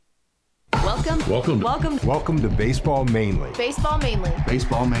Welcome to Baseball Mainly. Baseball Mainly.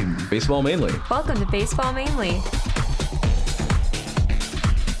 Baseball Mainly. Baseball Mainly. Welcome to Baseball Mainly.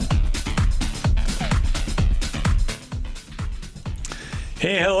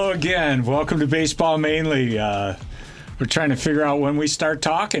 Hey, hello again. Welcome to Baseball Mainly. We're trying to figure out when we start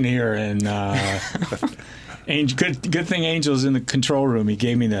talking here, and good thing Angel's in the control room. He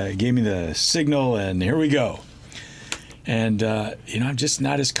gave me the signal, and here we go. And I'm just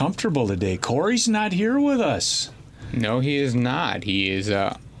not as comfortable today. Corey's not here with us. No, he is not. He is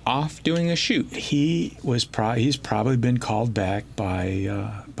off doing a shoot. He's probably been called back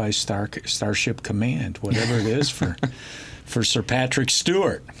by Starship Command, whatever it is for Sir Patrick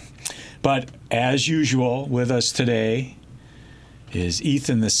Stewart. But as usual, with us today is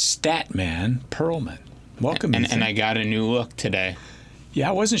Ethan the Stat Man Perlman. Welcome, Ethan. And I got a new look today. Yeah,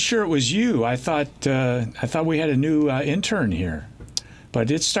 I wasn't sure it was you. I thought we had a new intern here,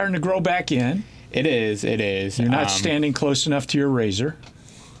 but it's starting to grow back in. It is. You're not standing close enough to your razor.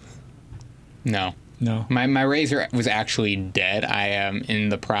 No. My razor was actually dead. I am in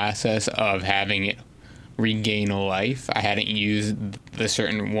the process of having it regain a life. I hadn't used the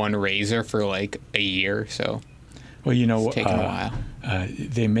certain one razor for like a year, so. Well, it's taken a while.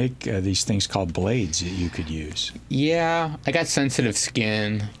 They make these things called blades that you could use. Yeah, I got sensitive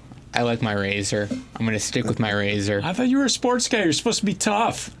skin. I like my razor. I'm going to stick with my razor. I thought you were a sports guy. You're supposed to be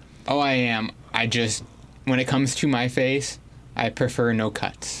tough. Oh, I am. When it comes to my face, I prefer no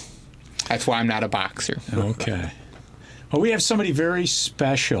cuts. That's why I'm not a boxer. Okay. Well, we have somebody very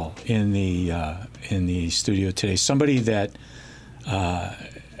special in the studio today. Somebody that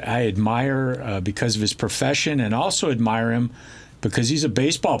I admire because of his profession, and also admire him because he's a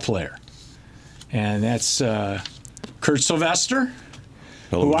baseball player. And that's Kurt Sylvester,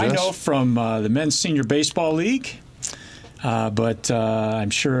 who I know from the Men's Senior Baseball League. But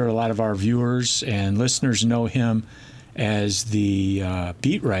I'm sure a lot of our viewers and listeners know him as the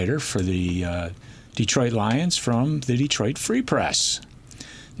beat writer for the Detroit Lions from the Detroit Free Press.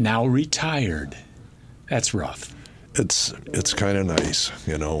 Now retired. That's rough. It's kind of nice,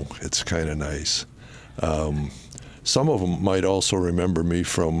 It's kind of nice. Some of them might also remember me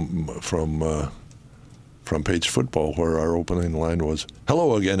from Page Football, where our opening line was,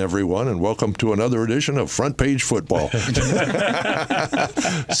 "Hello again, everyone, and welcome to another edition of Front Page Football."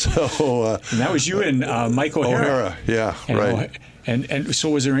 So and that was you and Mike O'Hara. Yeah, right. And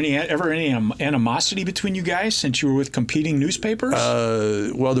so was there ever any animosity between you guys since you were with competing newspapers?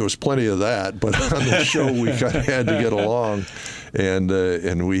 Well, there was plenty of that, but on the show we kind of had to get along.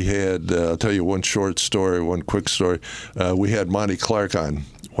 And we had, I'll tell you one quick story. We had Monty Clark on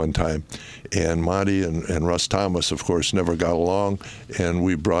one time, and Monty and Russ Thomas, of course, never got along, and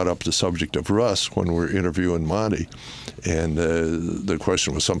we brought up the subject of Russ when we were interviewing Monty. And the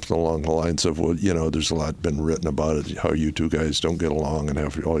question was something along the lines of, well, there's a lot been written about it, how you two guys don't get along and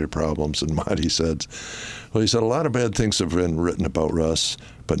have all your problems. And Monty said, a lot of bad things have been written about Russ,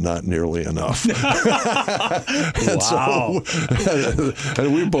 but not nearly enough. Wow.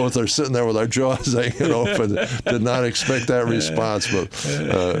 And we both are sitting there with our jaws hanging open, did not expect that response, but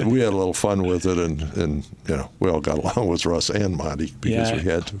we had a little fun with it, and we all got along with Russ and Monty because we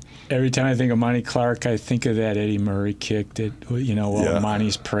had to. Every time I think of Monty Clark, I think of that Eddie Murray kick that, while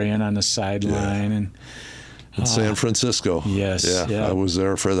Monty's praying on the sideline. And in San Francisco. Yes. Yeah, I was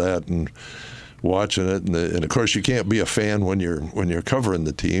there for that and watching it, and of course you can't be a fan when you're covering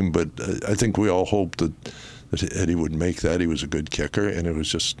the team, but I think we all hoped that Eddie would make that. He was a good kicker, and it was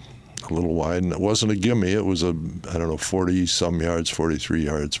just a little wide, and it wasn't a gimme. It was 40-some yards, 43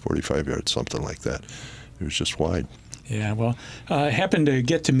 yards, 45 yards, something like that. It was just wide. Yeah, well, I happened to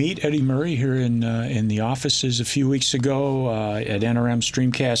get to meet Eddie Murray here in the offices a few weeks ago at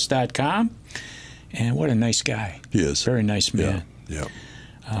NRMstreamcast.com, and what a nice guy. He is. Very nice man. Yeah.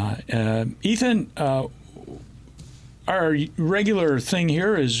 Ethan, our regular thing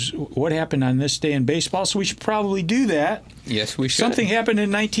here is what happened on this day in baseball, so we should probably do that. Yes, we should. Something happened in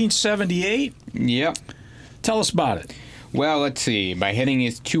 1978. Yep. Tell us about it. Well, let's see. By hitting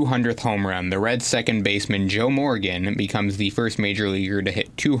his 200th home run, the Reds' second baseman Joe Morgan becomes the first major leaguer to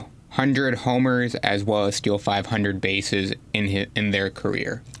hit 200 homers as well as steal 500 bases in their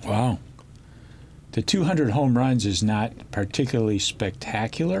career. Wow. The 200 home runs is not particularly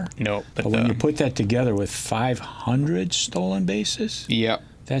spectacular. No, but when you put that together with 500 stolen bases, yep,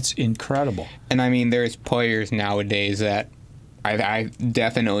 that's incredible. And I mean, there's players nowadays that I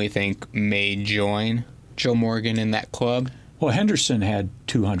definitely think may join Joe Morgan in that club. Well, Henderson had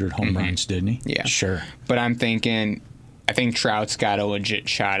 200 home runs, didn't he? Yeah. Sure. But I think Trout's got a legit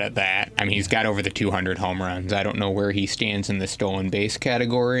shot at that. I mean, he's got over the 200 home runs. I don't know where he stands in the stolen base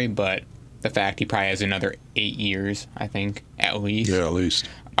category, but the fact he probably has another 8 years, I think, at least. Yeah, at least.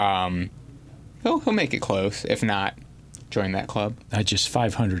 He'll make it close, if not join that club. Just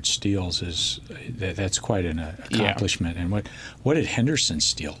 500 steals that's quite an accomplishment. Yeah. And what did Henderson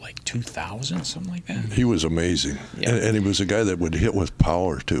steal? Like 2,000, something like that. He was amazing, and he was a guy that would hit with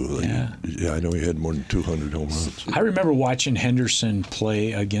power too. Like, I know he had more than 200 home runs. I remember watching Henderson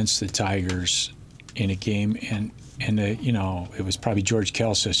play against the Tigers in a game, and it was probably George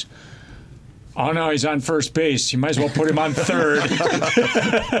Kell says, "Oh no, he's on first base. You might as well put him on third."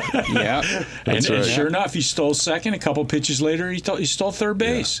 Yeah, and sure enough, he stole second. A couple pitches later, he stole third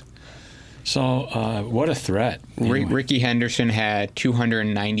base. Yeah. So, what a threat! Anyway. Ricky Henderson had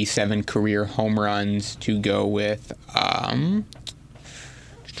 297 career home runs to go with.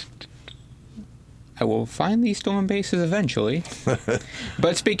 I will find these stolen bases eventually.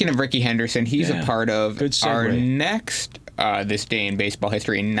 But speaking of Ricky Henderson, he's a part of our next. This day in baseball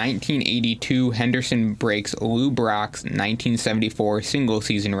history. In 1982, Henderson breaks Lou Brock's 1974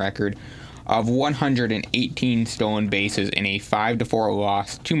 single-season record of 118 stolen bases in a 5-4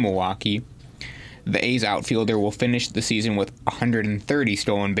 loss to Milwaukee. The A's outfielder will finish the season with 130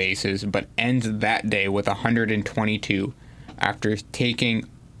 stolen bases, but ends that day with 122 after taking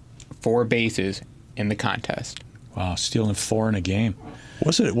 4 bases in the contest. Wow, stealing 4 in a game.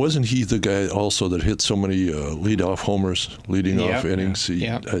 Wasn't he the guy also that hit so many leadoff homers, leading off innings?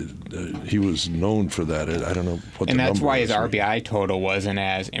 He was known for that. I don't know what the number was. And that's why his RBI total wasn't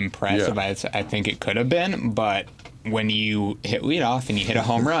as impressive as I think it could have been. But when you hit leadoff and you hit a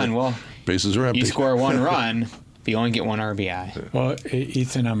home run, well, bases are empty. You score 1 run, you only get 1 RBI. Well,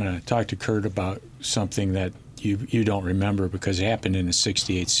 Ethan, I'm going to talk to Kurt about something that you don't remember because it happened in the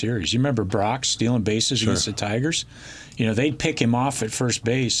 '68 series. You remember Brock stealing bases against the Tigers? They'd pick him off at first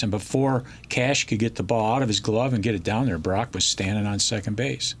base, and before Cash could get the ball out of his glove and get it down there, Brock was standing on second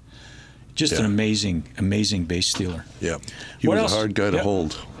base. Just an amazing base stealer. Yeah. He was a hard guy to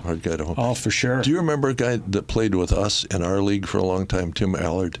hold. Hard guy to hold. Oh, for sure. Do you remember a guy that played with us in our league for a long time, Tim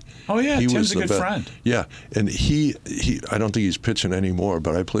Allard? Oh, yeah. Tim's a good friend. Yeah. And he I don't think he's pitching anymore,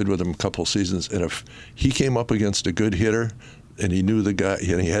 but I played with him a couple of seasons, and if he came up against a good hitter, and he knew the guy,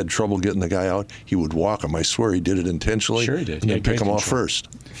 and he had trouble getting the guy out, he would walk him. I swear he did it intentionally. Sure he did. And then pick him off first.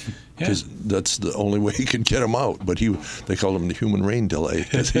 Because that's the only way he could get him out. But they called him the human rain delay.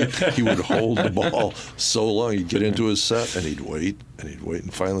 Because he would hold the ball so long. He'd get into his set, and he'd wait.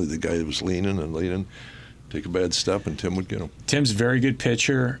 And finally the guy was leaning, take a bad step, and Tim would get him. Tim's a very good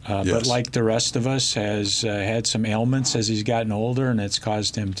pitcher, but like the rest of us, has had some ailments as he's gotten older, and it's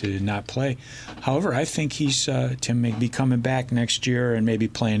caused him to not play. However, I think Tim may be coming back next year and maybe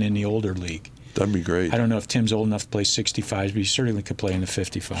playing in the older league. That'd be great. I don't know if Tim's old enough to play 65s, but he certainly could play in the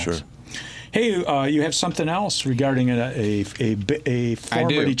 55s. Sure. Hey, you have something else regarding a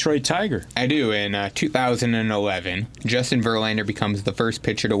former Detroit Tiger. I do. In 2011, Justin Verlander becomes the first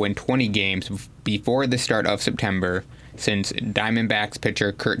pitcher to win 20 games before the start of September since Diamondbacks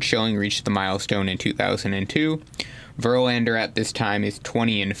pitcher Curt Schilling reached the milestone in 2002. Verlander at this time is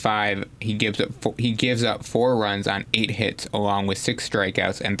 20-5. He gives up 4 runs on 8 hits, along with 6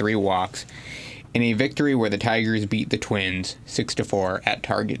 strikeouts and 3 walks, in a victory where the Tigers beat the Twins 6-4 at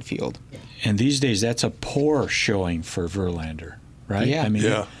Target Field. And these days, that's a poor showing for Verlander, right? Yeah.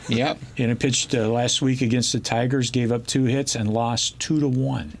 Yep. And he pitched last week against the Tigers, gave up 2 hits, and lost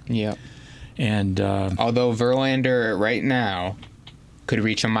 2-1. Yep. And although Verlander right now could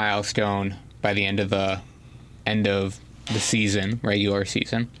reach a milestone by the end of the season, regular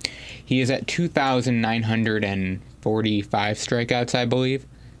season, he is at 2,945 strikeouts, I believe.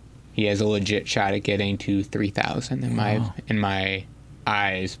 He has a legit shot at getting to 3,000 in my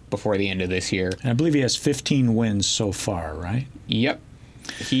eyes before the end of this year. And I believe he has 15 wins so far, right? Yep.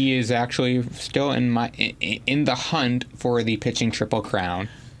 He is actually still in the hunt for the pitching Triple Crown.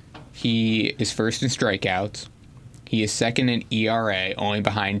 He is first in strikeouts. He is second in ERA, only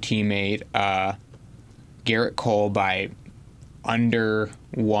behind teammate Garrett Cole by under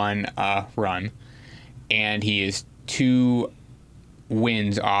 1 run. And he is 2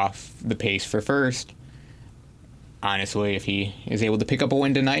 wins off the pace for first. Honestly, if he is able to pick up a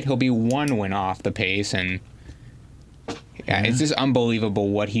win tonight, he'll be 1 win off the pace. And it's just unbelievable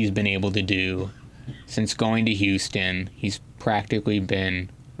what he's been able to do since going to Houston. He's practically been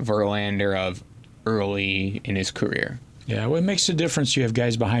Verlander of early in his career. Yeah, well, it makes a difference. You have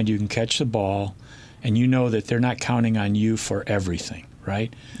guys behind you who can catch the ball, and you know that they're not counting on you for everything,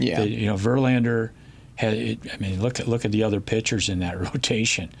 right? Yeah. Verlander had. Look at the other pitchers in that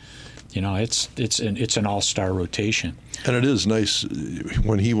rotation. it's an all-star rotation. And it is nice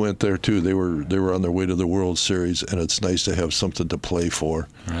when he went there too. They were on their way to the World Series, and it's nice to have something to play for.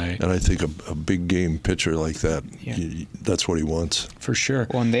 Right. And I think a big game pitcher like that, that's what he wants. For sure.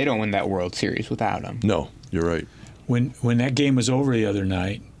 Well, and they don't win that World Series without him. No, you're right. When that game was over the other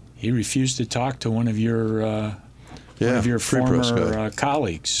night, he refused to talk to one of your former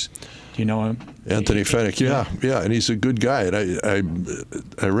colleagues. Do you know him? Anthony Fenech, yeah, and he's a good guy. And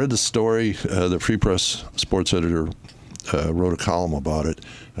I read the story. The Free Press sports editor wrote a column about it.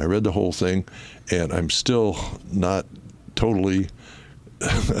 I read the whole thing, and I'm still not totally.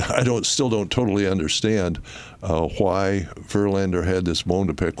 Still don't totally understand why Verlander had this bone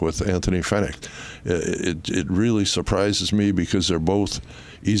to pick with Anthony Fenech. It really surprises me because they're both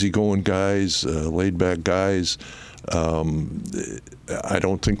easygoing guys, laid-back guys. I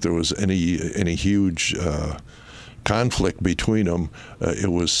don't think there was any huge conflict between them.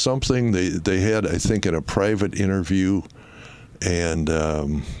 It was something they had, I think, in a private interview, and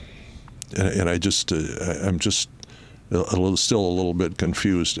I'm just still a little bit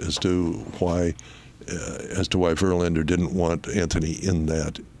confused as to why Verlander didn't want Anthony in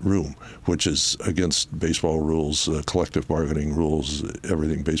that room, which is against baseball rules, collective bargaining rules,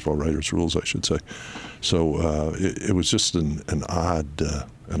 everything, baseball writers' rules, I should say. So it was just an odd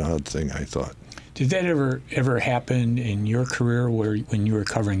thing, I thought. Did that ever happen in your career when you were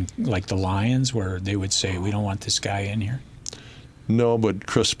covering like the Lions, where they would say, "We don't want this guy in here"? No, but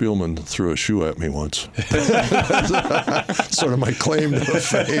Chris Spielman threw a shoe at me once. Sort of my claim to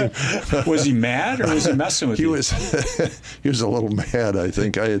fame. Was he mad or was he messing with you? He was a little mad, I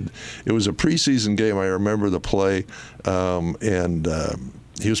think. It was a preseason game. I remember the play, and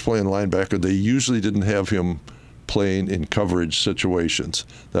he was playing linebacker. They usually didn't have him playing in coverage situations.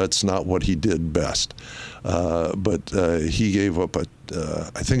 That's not what he did best. But he gave up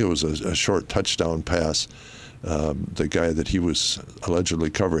I think it was a short touchdown pass. The guy that he was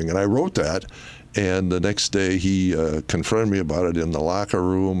allegedly covering. And I wrote that, and the next day he confronted me about it in the locker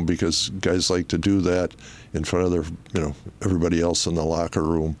room, because guys like to do that in front of everybody else in the locker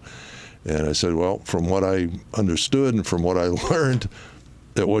room. And I said, well, from what I understood and from what I learned,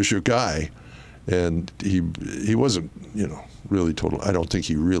 it was your guy. And he wasn't, really total. I don't think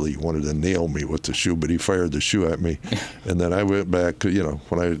he really wanted to nail me with the shoe, but he fired the shoe at me. And then I went back,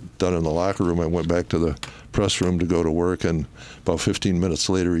 when I was done in the locker room, I went back to the press room to go to work, and about 15 minutes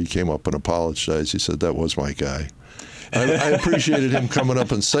later he came up and apologized. He said, that was my guy. I appreciated him coming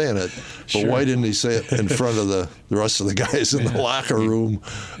up and saying it, but sure. Why didn't he say it in front of the rest of the guys in the locker room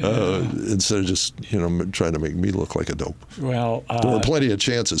instead of just trying to make me look like a dope? Well, there were plenty of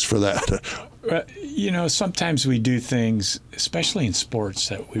chances for that. Sometimes we do things, especially in sports,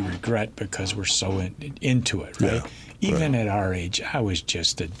 that we regret because we're so into it, right? Yeah, even at our age, I was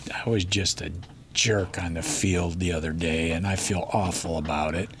just a jerk on the field the other day, and I feel awful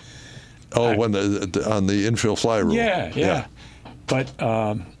about it. Oh, when on the infield fly rule. Yeah. But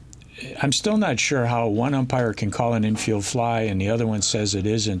I'm still not sure how one umpire can call an infield fly and the other one says it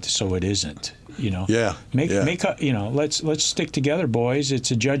isn't, so it isn't. Yeah. Let's stick together, boys.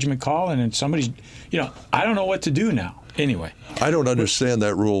 It's a judgment call, and somebody's. I don't know what to do now. Anyway. I don't understand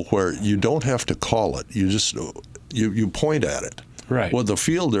that rule where you don't have to call it. You just you point at it. Right. Well,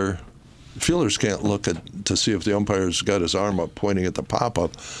 fielders can't look to see if the umpire's got his arm up pointing at the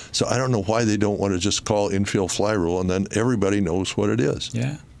pop-up. So I don't know why they don't want to just call infield fly rule, and then everybody knows what it is.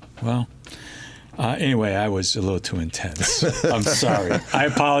 Yeah. Well, anyway, I was a little too intense. I'm sorry. I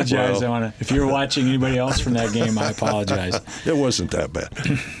apologize. Well, if you're watching anybody else from that game, I apologize. It wasn't that bad.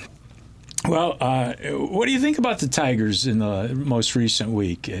 Well, what do you think about the Tigers in the most recent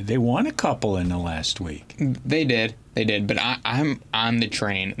week? They won a couple in the last week. They did. But I'm on the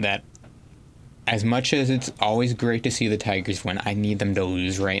train that as much as it's always great to see the Tigers win, I need them to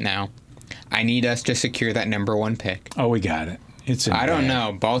lose right now. I need us to secure that number 1 pick. Oh, we got it. I don't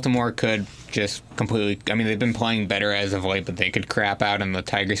know. Baltimore could just completely... I mean, they've been playing better as of late, but they could crap out and the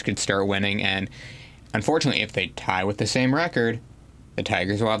Tigers could start winning. And unfortunately, if they tie with the same record, the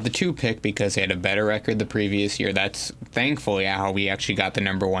Tigers will have the 2 pick because they had a better record the previous year. That's thankfully how we actually got the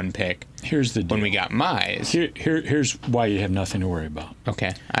number 1 pick. Here's the deal. When we got Mize. Here's why you have nothing to worry about.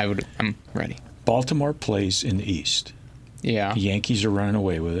 Okay. I'm ready. Baltimore plays in the East. Yeah. The Yankees are running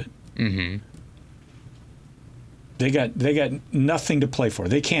away with it. Mm-hmm. They got nothing to play for.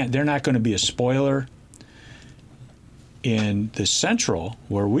 They're not going to be a spoiler. In the Central,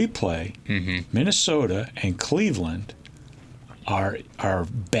 where we play, Minnesota and Cleveland are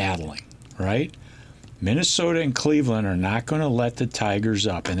battling, right? Minnesota and Cleveland are not going to let the Tigers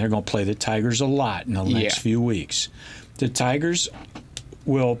up, and they're going to play the Tigers a lot in the next few weeks. The Tigers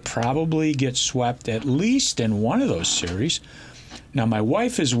will probably get swept at least in one of those series. Now, my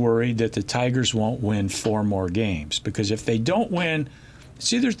wife is worried that the Tigers won't win 4 more games, because if they don't win,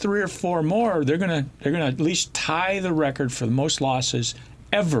 it's either 3 or 4 more. They're gonna at least tie the record for the most losses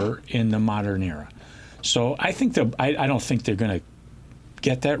ever in the modern era. So I think I don't think they're going to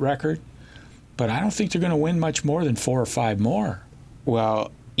get that record, but I don't think they're going to win much more than 4 or 5 more.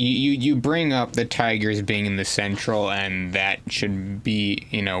 Well, you bring up the Tigers being in the Central, and that should be,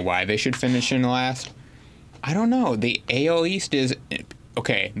 why they should finish in last. I don't know. The AL East is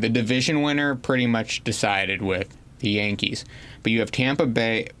okay. The division winner pretty much decided with the Yankees, but you have Tampa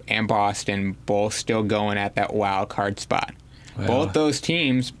Bay and Boston both still going at that wild card spot. Well, both those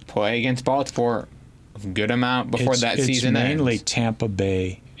teams play against Baltimore a good amount before that season ends. It's mainly Tampa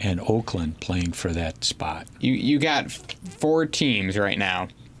Bay and Oakland playing for that spot. You got 4 teams right now,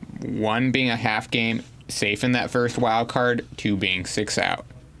 1 being a half game safe in that first wild card, 2 being 6 out.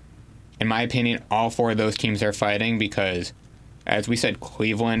 In my opinion, all 4 of those teams are fighting because, as we said,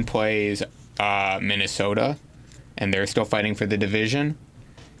 Cleveland plays Minnesota, and they're still fighting for the division.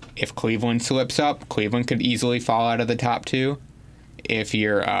 If Cleveland slips up, Cleveland could easily fall out of the top 2. If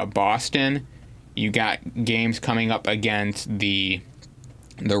you're Boston, you got games coming up against the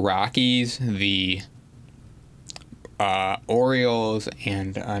Rockies, the Orioles,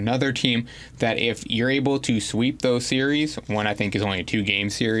 and another team that if you're able to sweep those series, one I think is only a 2-game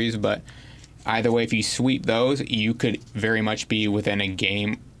series, but either way, if you sweep those, you could very much be within a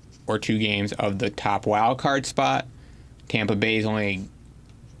game or 2 games of the top wild card spot. Tampa Bay is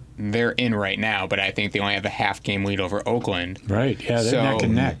they're in right now, but I think they only have a half-game lead over Oakland. Right, yeah, they're neck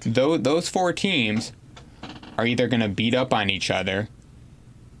and neck. Those 4 teams are either going to beat up on each other.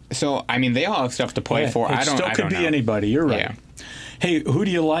 So, I mean, they all have stuff to play for. It still could be anybody. You're right. Yeah. Hey, who do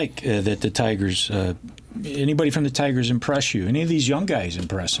you like that the Tigers? Anybody from the Tigers impress you? Any of these young guys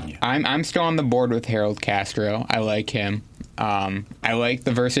impressing you? I'm still on the board with Harold Castro. I like him. I like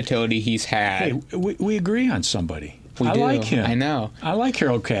the versatility he's had. Hey, we agree on somebody. I like him. I know. I like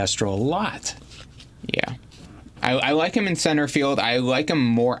Harold Castro a lot. Yeah. I like him in center field. I like him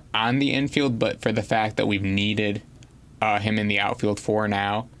more on the infield, but for the fact that we've needed him in the outfield for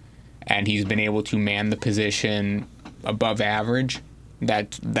now, and he's been able to man the position above average,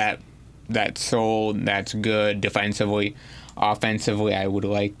 that's good defensively. Offensively, I would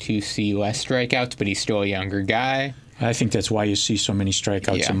like to see less strikeouts, but he's still a younger guy. I think that's why you see so many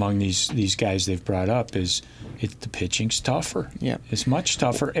strikeouts among these guys they've brought up. Is the pitching's tougher? Yeah, it's much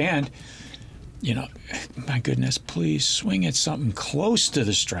tougher, and my goodness, please swing at something close to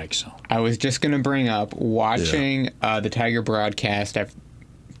the strike zone. I was just going to bring up watching the Tiger broadcast a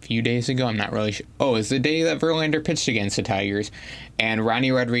few days ago. I'm not really sure. Oh, it's the day that Verlander pitched against the Tigers, and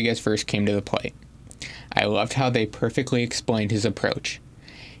Ronnie Rodriguez first came to the plate. I loved how they perfectly explained his approach.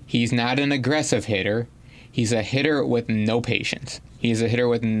 He's not an aggressive hitter. He's a hitter with no patience. He's a hitter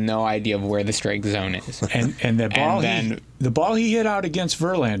with no idea of where the strike zone is. And the ball he hit out against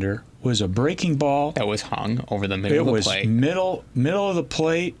Verlander was a breaking ball that was hung over the middle of the plate. It was middle of the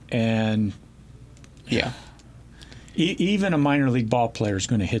plate, and even a minor league ball player is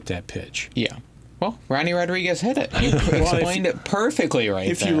going to hit that pitch. Yeah. Well, Ronnie Rodriguez hit it. You explained it perfectly right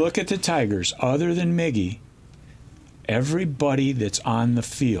there. If you look at the Tigers, other than Miggy, everybody that's on the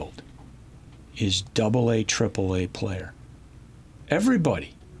field is AA, AAA player.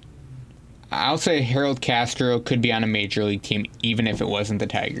 Everybody. I'll say Harold Castro could be on a major league team even if it wasn't the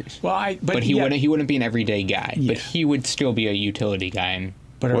Tigers. Well, but he wouldn't be an everyday guy. Yeah. But he would still be a utility guy.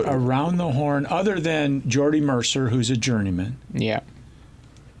 But around the horn, other than Jordy Mercer, who's a journeyman. Yeah.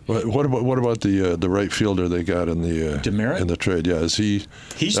 What about the right fielder they got in the Demeritte? In the trade? Yeah, is he?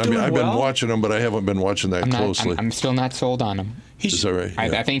 He's doing well. I've been watching him, but I haven't been watching that closely. I'm still not sold on him. Is that right?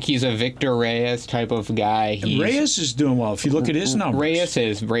 I think he's a Victor Reyes type of guy. Reyes is doing well. If you look at his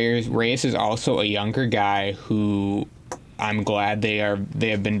numbers, Reyes is also a younger guy who I'm glad they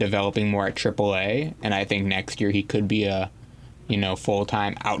have been developing more at AAA, and I think next year he could be a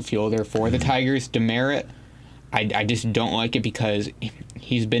full-time outfielder for the Tigers. Demeritte, I just don't like it because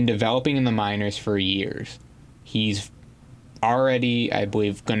he's been developing in the minors for years. He's already, I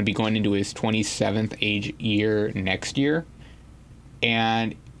believe, going to be going into his 27th age year next year.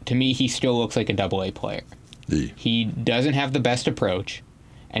 And to me, he still looks like a AA player. He doesn't have the best approach,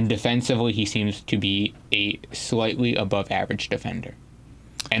 and defensively, he seems to be a slightly above average defender.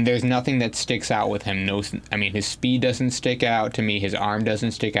 And there's nothing that sticks out with him. His speed doesn't stick out to me. His arm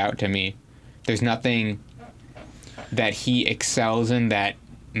doesn't stick out to me. There's nothing that he excels in that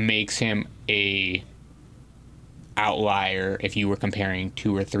makes him outlier if you were comparing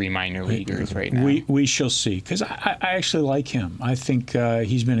 2 or 3 minor leaguers right now. We shall see, because I actually like him. I think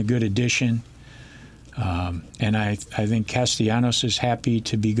he's been a good addition, and I think Castellanos is happy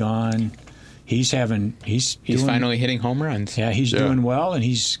to be gone. He's finally hitting home runs. Yeah, he's doing well, and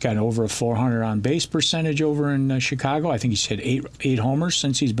he's got over a 400 on base percentage over in Chicago. I think he's hit eight homers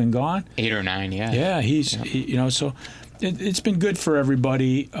since he's been gone. 8 or 9, yeah. Yeah, so it's been good for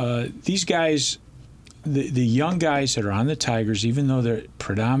everybody. These guys, the young guys that are on the Tigers, even though they're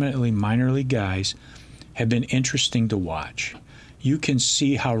predominantly minor league guys, have been interesting to watch. You can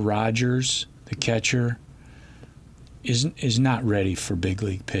see how Rogers, the catcher, is not ready for big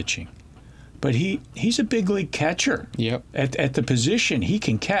league pitching. But he's a big league catcher. Yep. At the position, he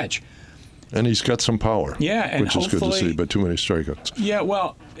can catch. And he's got some power. Yeah, and which is good to see, but too many strikeouts. Yeah,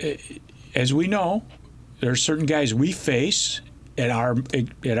 well, as we know, there are certain guys we face at our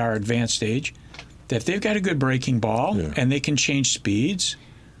advanced age that if they've got a good breaking ball and they can change speeds,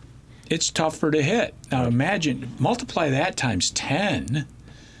 it's tougher to hit. Now multiply that times 10.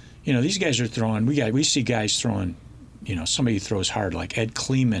 These guys are throwing. We see guys throwing. Somebody who throws hard, like Ed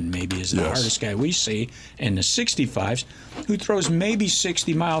Kleeman maybe is the hardest guy we see in the 65s, who throws maybe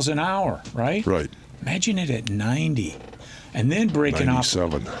 60 miles an hour, right? Right. Imagine it at 90. And then breaking off a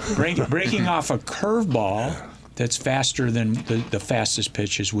curveball that's faster than the fastest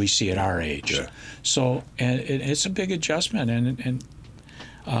pitches we see at our age. Yeah. So and it's a big adjustment, and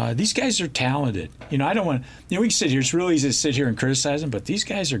these guys are talented. I don't want. We can sit here. It's really easy to sit here and criticize them, but these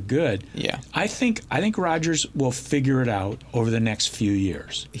guys are good. Yeah. I think Rogers will figure it out over the next few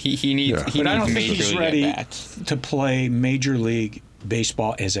years. He needs. But I don't think he's ready to play Major League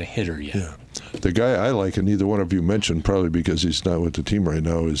Baseball as a hitter yet. Yeah. The guy I like, and neither one of you mentioned, probably because he's not with the team right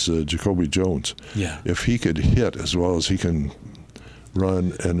now, is Jacoby Jones. Yeah. If he could hit as well as he can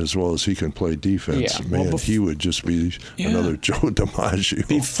run and as well as he can play defense, he would just be another Joe DiMaggio.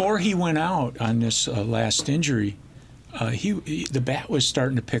 Before he went out on this last injury, the bat was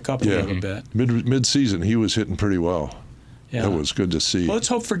starting to pick up a little bit. Mid-season, he was hitting pretty well. Yeah. That was good to see. Well, let's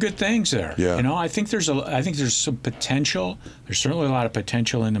hope for good things there. Yeah. I think there's some potential. There's certainly a lot of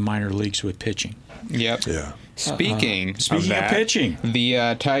potential in the minor leagues with pitching. Yep. Yeah. Speaking of pitching,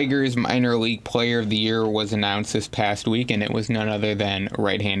 the Tigers Minor League Player of the Year was announced this past week, and it was none other than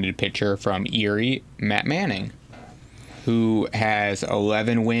right-handed pitcher from Erie, Matt Manning, who has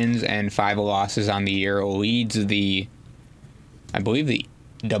 11 wins and 5 losses on the year, leads the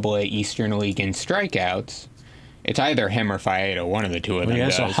AA Eastern League in strikeouts. It's either him or Faedo, one of the two of them. He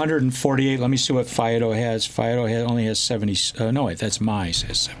has 148. Let me see what Faedo has. Faedo only has 70. That's Mize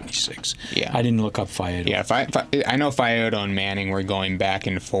has 76. Yeah. I didn't look up Faedo. Yeah, I know Faedo and Manning were going back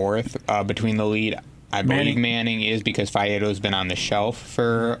and forth between the lead. I believe Manning is because Faedo's been on the shelf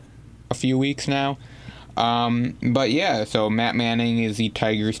for a few weeks now. But yeah, so Matt Manning is the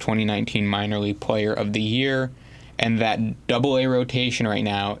Tigers' 2019 Minor League Player of the Year. And that AA rotation right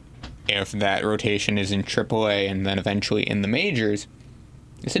now, if that rotation is in AAA and then eventually in the majors,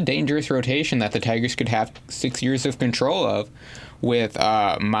 it's a dangerous rotation that the Tigers could have 6 years of control of with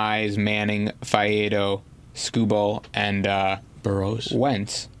Mize, Manning, Faedo, Skubal, and Burrows.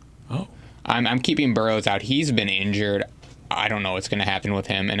 Wentz. Oh. I'm keeping Burrows out. He's been injured. I don't know what's going to happen with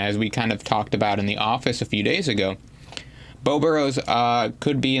him. And as we kind of talked about in the office a few days ago, Beau Burrows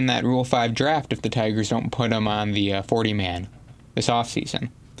could be in that Rule 5 draft if the Tigers don't put him on the 40-man this offseason.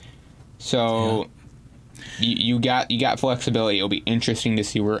 So you got flexibility. It'll be interesting to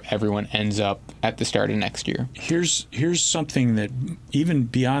see where everyone ends up at the start of next year. Here's something that even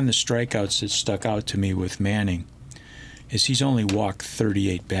beyond the strikeouts that stuck out to me with Manning is he's only walked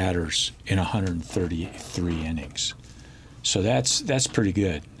 38 batters in 133 innings. So that's pretty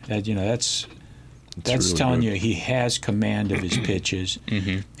good. That's really telling you he has command of his pitches.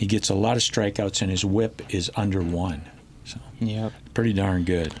 Mm-hmm. He gets a lot of strikeouts and his whip is under 1. So pretty darn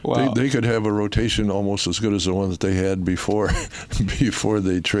good. Well, they could have a rotation almost as good as the one that they had before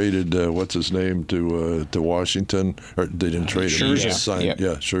they traded what's his name to Washington. Or they didn't trade him.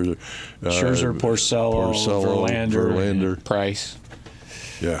 Scherzer. Scherzer. Scherzer, Porcello, Verlander, Price.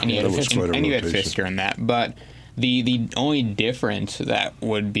 Yeah, and that was quite a rotation. And you had Fister in that, but the only difference that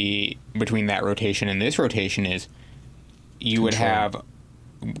would be between that rotation and this rotation is you would have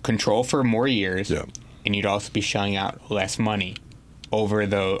control for more years. Yeah. And you'd also be shelling out less money over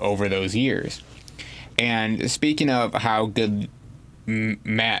those years. And speaking of how good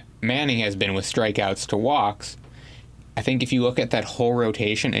Matt Manning has been with strikeouts to walks, I think if you look at that whole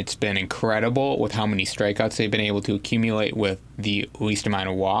rotation, it's been incredible with how many strikeouts they've been able to accumulate with the least amount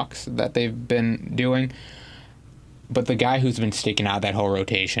of walks that they've been doing. But the guy who's been sticking out that whole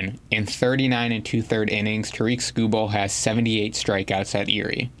rotation, in 39 and 2/3 innings, Tariq Skubal has 78 strikeouts at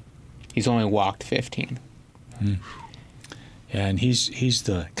Erie. He's only walked 15. And he's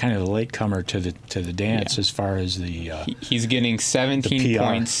the kind of the latecomer to the dance as far as the. He's getting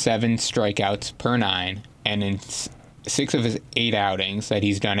 17.7 strikeouts per 9, and in 6 of his 8 outings that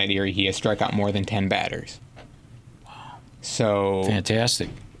he's done at Erie, he has struck out more than 10 batters. Wow! So fantastic.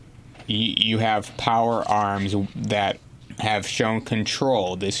 You have power arms that have shown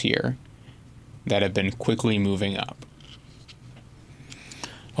control this year, that have been quickly moving up.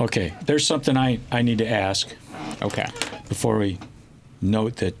 Okay, there's something I need to ask. Okay. Before we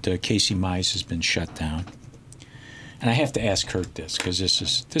note that Casey Mize has been shut down, and I have to ask Kurt this because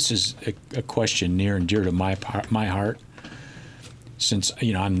this is a question near and dear to my heart. Since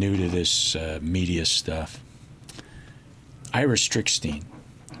I'm new to this media stuff, Ira Strickstein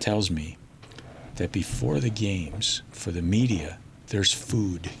tells me that before the games for the media, there's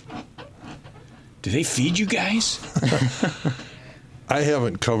food. Do they feed you guys? I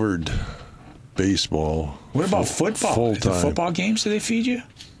haven't covered baseball. What about football? Full The time. football games, do they feed you?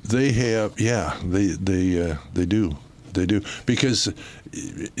 They have, yeah, they do, because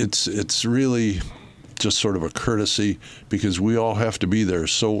it's really just sort of a courtesy, because we all have to be there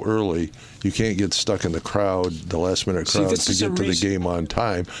so early. You can't get stuck in the crowd, the last minute crowd, to get to the game on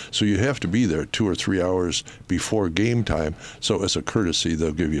time. So you have to be there 2 or 3 hours before game time. So as a courtesy,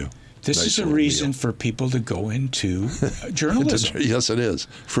 they'll give you. This is a reason for people to go into journalism. Yes, it is.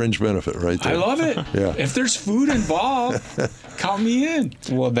 Fringe benefit right there. I love it. Yeah. If there's food involved, count me in.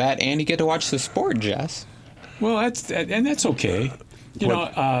 Well, that and you get to watch the sport, Jess. Well, that's okay.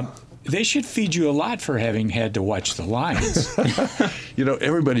 They should feed you a lot for having had to watch the Lions.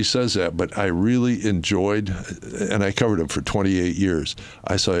 Everybody says that, but I really enjoyed, and I covered them for 28 years.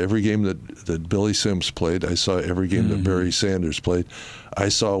 I saw every game that Billy Sims played. I saw every game that Barry Sanders played. I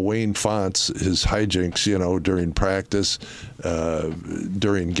saw Wayne Fonts, his hijinks, during practice,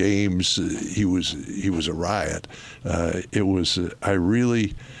 during games. He was a riot.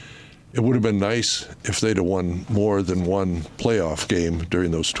 It would have been nice if they'd have won more than one playoff game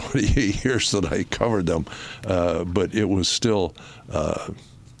during those 28 years that I covered them. But it was still,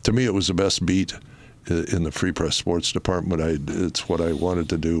 to me, it was the best beat in the Free Press Sports Department. It's what I wanted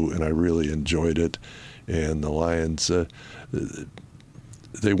to do, and I really enjoyed it. And the Lions,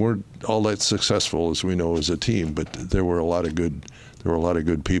 they weren't all that successful, as we know, as a team, but there were a lot of good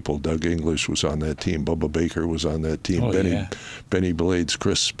people. Doug English was on that team. Bubba Baker was on that team. Benny Blades,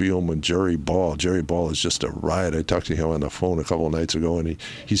 Chris Spielman, Jerry Ball. Jerry Ball is just a riot. I talked to him on the phone a couple of nights ago, and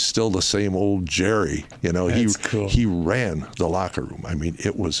he's still the same old Jerry. That's cool. He ran the locker room. I mean,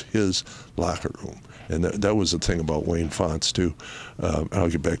 it was his locker room. And that was the thing about Wayne Fonts, too. I'll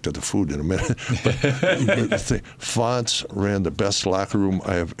get back to the food in a minute. But Fonts ran the best locker room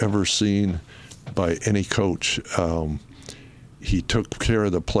I have ever seen by any coach. He took care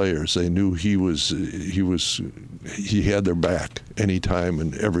of the players. They knew he had their back anytime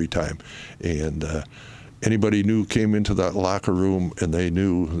and every time. And anybody new came into that locker room, and they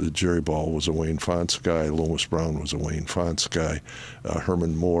knew that Jerry Ball was a Wayne Fonts guy, Lomas Brown was a Wayne Fonts guy,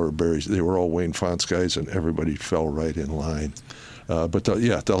 Herman Moore, Barry, they were all Wayne Fonts guys, and everybody fell right in line. But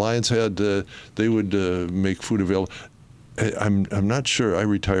the Lions had, they would make food available. I'm not sure. I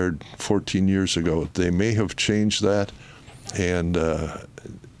retired 14 years ago. They may have changed that. And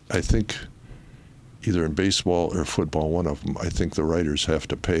I think either in baseball or football, one of them, I think the writers have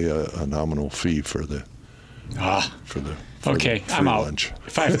to pay a nominal fee for the Okay, I'm out. Lunch.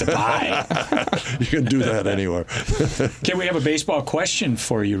 If I have to buy. You can do that anywhere. Okay, we have a baseball question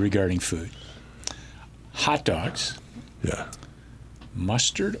for you regarding food. Hot dogs. Yeah.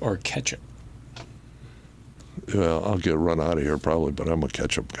 Mustard or ketchup? Well, I'll get run out of here probably, but I'm a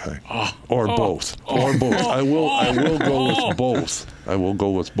ketchup guy. Or both. I will go with both. I will go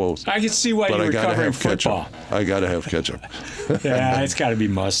with both. I can see why you were covering football. I got to have ketchup. Yeah, it's got to be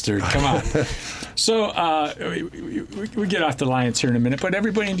mustard. Come on. So we get off the Lions here in a minute, but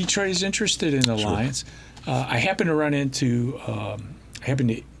everybody in Detroit is interested in the Lions. I happened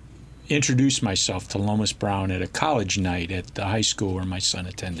to introduce myself to Lomas Brown at a college night at the high school where my son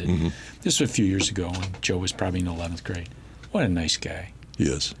attended. Mm-hmm. This was a few years ago when Joe was probably in 11th grade. What a nice guy. He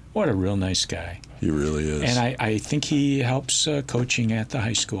is. What a real nice guy. He really is. And I think he helps coaching at the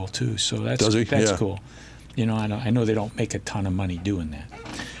high school too. So that's cool. I know they don't make a ton of money doing that.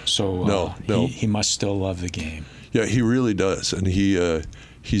 So no. He must still love the game. Yeah, he really does, and he's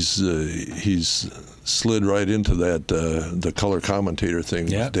slid right into that the color commentator thing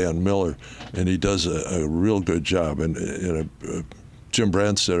with Dan Miller, and he does a real good job. And Jim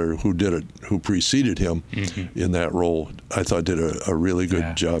Brandstetter, who preceded him in that role, I thought did a really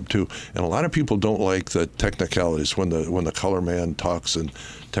good job too. And a lot of people don't like the technicalities when the color man talks in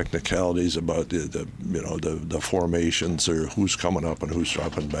technicalities about the formations or who's coming up and who's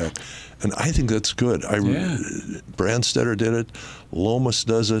dropping back. And I think that's good. Brandstetter did it, Lomas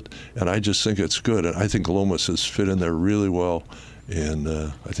does it, and I just think it's good. And I think Lomas has fit in there really well. And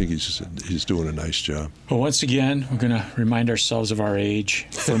I think he's doing a nice job. Well, once again, we're going to remind ourselves of our age.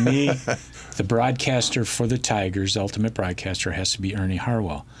 For me, the broadcaster for the Tigers, the ultimate broadcaster, has to be Ernie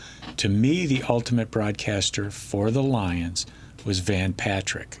Harwell. To me, the ultimate broadcaster for the Lions was Van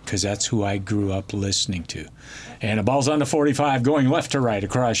Patrick, because that's who I grew up listening to. And a ball's on the 45 going left to right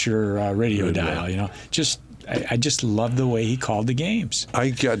across your radio dial. I just loved the way he called the games. I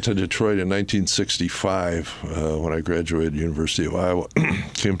got to Detroit in 1965 when I graduated University of Iowa.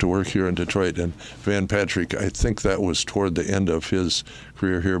 Came to work here in Detroit, and Van Patrick, I think that was toward the end of his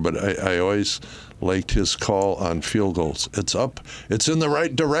career here, but I always liked his call on field goals. It's up. It's in the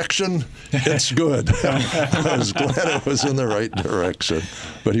right direction. It's good. I was glad it was in the right direction.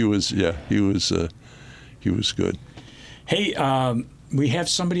 But he was good. Hey, we have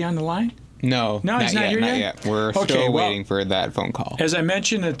somebody on the line? No, he's not here yet. We're still waiting for that phone call. As I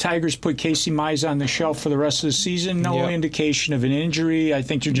mentioned, the Tigers put Casey Mize on the shelf for the rest of the season. No indication of an injury. I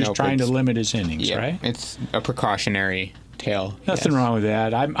think they're just trying to limit his innings, right? It's a precautionary tale. Nothing wrong with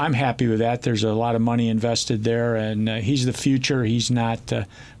that. I'm happy with that. There's a lot of money invested there, and he's the future. He's not.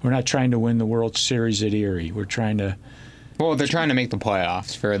 We're not trying to win the World Series at Erie. We're trying to. Well, they're trying to make the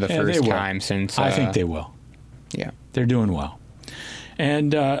playoffs for the first time since. I think they will. Yeah, they're doing well.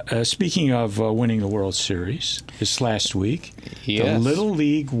 And speaking of winning the World Series, this last week, the Little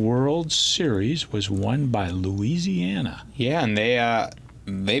League World Series was won by Louisiana. Yeah, and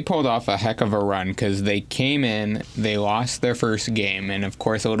they pulled off a heck of a run because they came in, they lost their first game, and of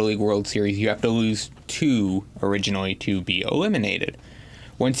course, the Little League World Series, you have to lose 2 originally to be eliminated.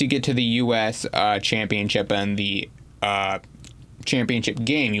 Once you get to the U.S. Championship and the championship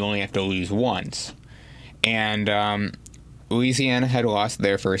game, you only have to lose once. And Louisiana had lost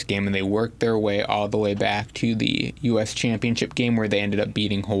their first game, and they worked their way all the way back to the U.S. Championship game where they ended up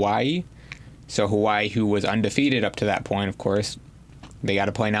beating Hawaii. So Hawaii, who was undefeated up to that point, of course, they got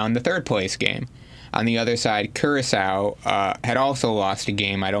to play now in the third place game. On the other side, Curacao had also lost a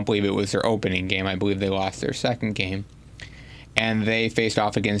game. I don't believe it was their opening game. I believe they lost their second game. And they faced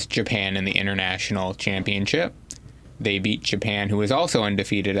off against Japan in the International Championship. They beat Japan, who was also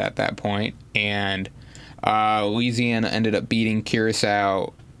undefeated at that point, and Louisiana ended up beating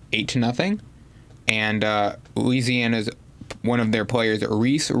Curacao 8-0, and Louisiana's one of their players,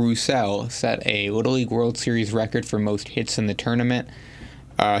 Reese Roussel, set a Little League World Series record for most hits in the tournament.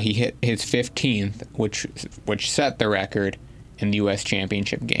 He hit his 15th, which set the record in the U.S.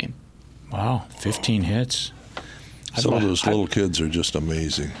 Championship game. Wow, 15 hits. Some of those little kids are just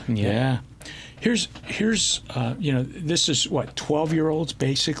amazing. Yeah. Here's this is what, 12-year-olds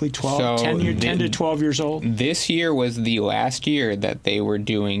basically, 10 to 12 years old? This year was the last year that they were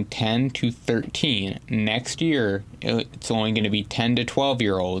doing 10 to 13. Next year, it's only going to be 10 to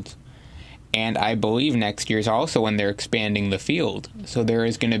 12-year-olds. And I believe next year is also when they're expanding the field. So there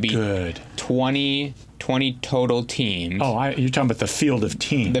is going to be 20 total teams. Oh, you're talking about the field of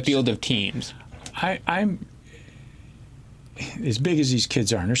teams. The field of teams. I'm as big as these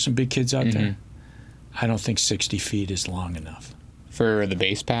kids are, and there's some big kids out there, I don't think 60 feet is long enough. For the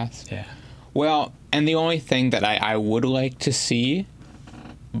base pass? Yeah. Well, and the only thing that I would like to see,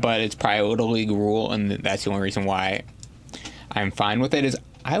 but it's probably a Little League rule, and that's the only reason why I'm fine with it, is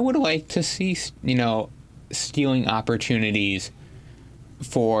I would like to see, stealing opportunities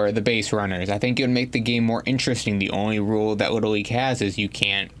for the base runners. I think it would make the game more interesting. The only rule that Little League has is you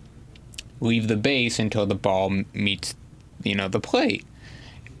can't leave the base until the ball meets, the plate.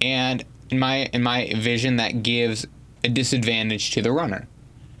 And in my vision, that gives a disadvantage to the runner.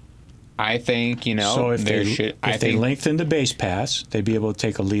 I think, so if they lengthen the base pass, they'd be able to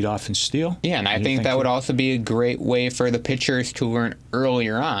take a lead off and steal. Yeah, and I think that would also be a great way for the pitchers to learn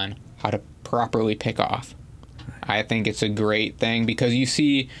earlier on how to properly pick off. I think it's a great thing because you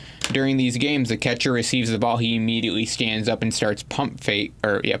see during these games, the catcher receives the ball, he immediately stands up and starts pump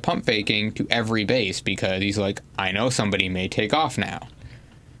faking to every base because he's like, I know somebody may take off now.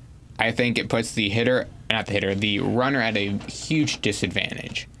 I think it puts the runner at a huge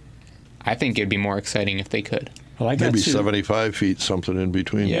disadvantage. I think it'd be more exciting if they could. Well, maybe 75 feet, something in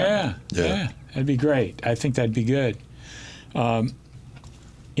between. Yeah, that'd be great. I think that'd be good.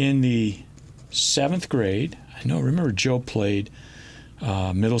 In the 7th grade, remember Joe played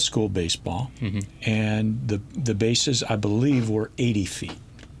middle school baseball, and the bases, I believe, were 80 feet.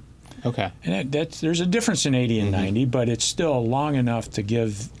 Okay. And there's a difference in 80 and 90, but it's still long enough to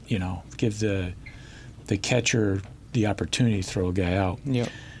give the catcher the opportunity to throw a guy out. Yep.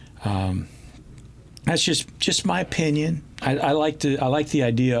 That's just my opinion. I like the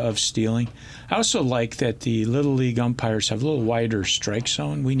idea of stealing. I also like that the Little League umpires have a little wider strike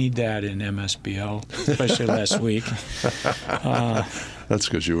zone. We need that in MSBL, especially last week. That's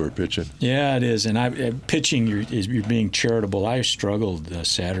because you were pitching. Yeah, it is. And pitching, you're being charitable. I struggled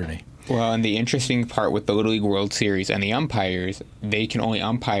Saturday. Well, and the interesting part with the Little League World Series and the umpires, they can only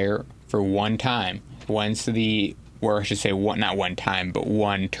umpire for one time. Not one time, but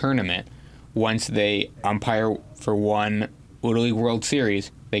one tournament. Once they umpire for one Little League World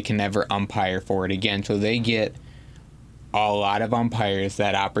Series, they can never umpire for it again. So they get a lot of umpires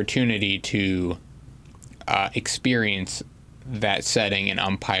that opportunity to experience that setting and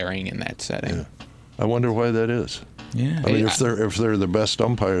umpiring in that setting. Yeah. I wonder why that is. Yeah. I mean, if they're the best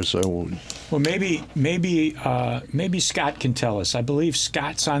umpires, I will. Well, maybe Scott can tell us. I believe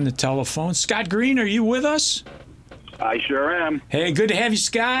Scott's on the telephone. Scott Green, are you with us? I sure am. Hey, good to have you,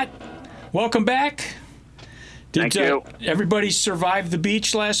 Scott. Welcome back. Thank you. Everybody survive the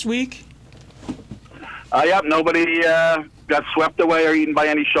beach last week? Yep, nobody got swept away or eaten by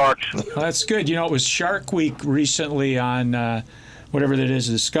any sharks. Well, that's good. It was Shark Week recently on whatever that is,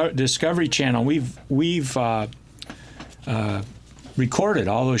 Discovery Channel. We've recorded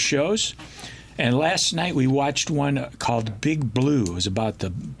all those shows, and last night we watched one called Big Blue. It was about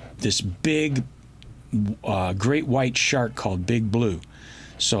this big, great white shark called Big Blue.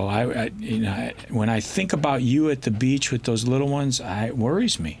 So when I think about you at the beach with those little ones, it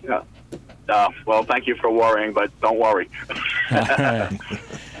worries me. Yeah. Well, thank you for worrying, but don't worry.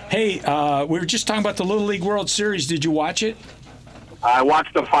 Hey, we were just talking about the Little League World Series. Did you watch it? I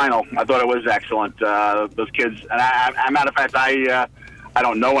watched the final. I thought it was excellent. Those kids, and matter of fact, I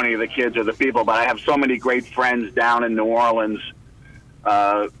don't know any of the kids or the people, but I have so many great friends down in New Orleans,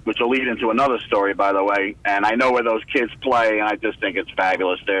 which will lead into another story, by the way. And I know where those kids play, and I just think it's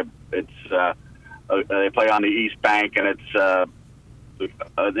fabulous. They play on the East Bank, and it's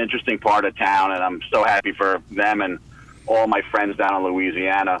an interesting part of town, and I'm so happy for them and all my friends down in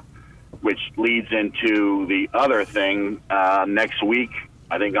Louisiana, which leads into the other thing. Next week,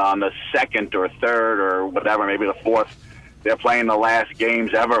 I think on the 2nd or 3rd or whatever, maybe the 4th, they're playing the last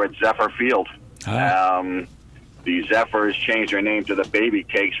games ever at Zephyr Field. The Zephyrs changed their name to the Baby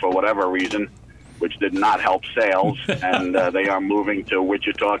Cakes for whatever reason, which did not help sales, and they are moving to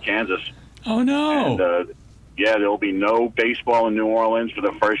Wichita, Kansas. Oh, no. And, yeah, there will be no baseball in New Orleans for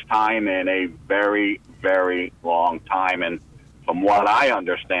the first time in a very, very long time. And from what I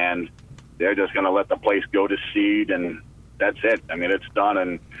understand, they're just going to let the place go to seed, and that's it. I mean, it's done.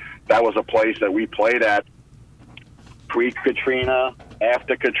 And that was a place that we played at pre-Katrina,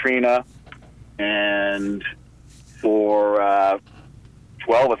 after Katrina, and for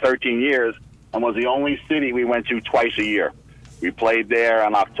 12 or 13 years, and was the only city we went to twice a year. We played there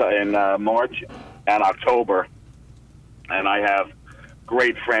in March and October, and I have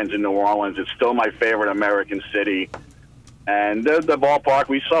great friends in New Orleans. It's still my favorite American city. And the ballpark,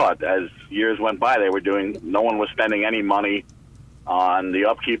 we saw it as years went by. No one was spending any money on the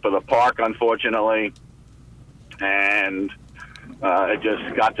upkeep of the park, unfortunately. And it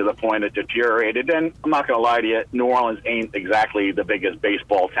just got to the point it deteriorated. And I'm not going to lie to you, New Orleans ain't exactly the biggest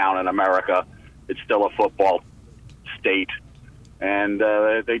baseball town in America. It's still a football state. And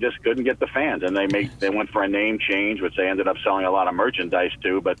they just couldn't get the fans. And they went for a name change, which they ended up selling a lot of merchandise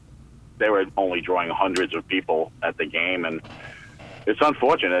to, but they were only drawing hundreds of people at the game. And it's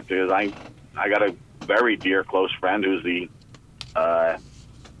unfortunate because I got a very dear close friend who's the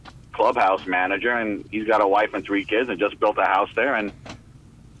clubhouse manager, and he's got a wife and 3 kids and just built a house there, and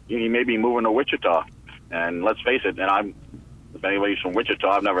he may be moving to Wichita. And let's face it, and if anybody's from Wichita,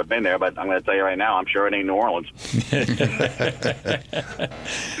 I've never been there, but I'm going to tell you right now, I'm sure it ain't New Orleans.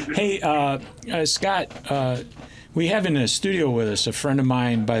 Hey, Scott, we have in the studio with us a friend of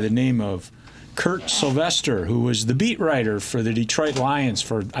mine by the name of Kurt Sylvester, who was the beat writer for the Detroit Lions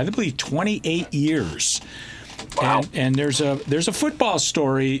for, I believe, 28 years. Wow. And there's a football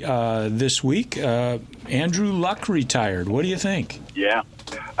story this week. Andrew Luck retired. What do you think? Yeah.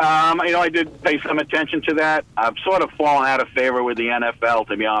 I did pay some attention to that. I've sort of fallen out of favor with the NFL,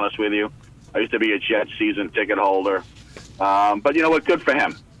 to be honest with you. I used to be a Jets season ticket holder. But you know what? Good for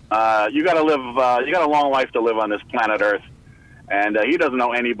him. You got to live. You got a long life to live on this planet Earth, and he doesn't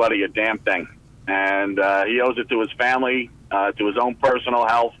owe anybody a damn thing. And he owes it to his family, to his own personal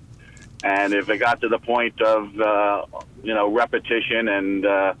health, And if it got to the point of, repetition and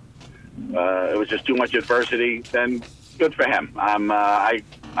it was just too much adversity, then good for him. I'm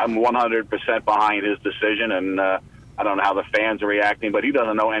 100% behind his decision, and I don't know how the fans are reacting, but he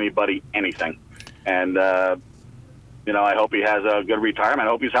doesn't know anybody anything. And, I hope he has a good retirement.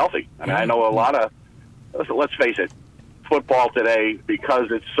 I hope he's healthy. I mean, I know a lot of, let's face it, football today, because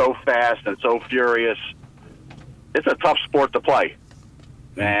it's so fast and so furious, it's a tough sport to play.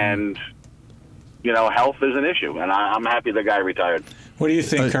 And, health is an issue, and I'm happy the guy retired. What do you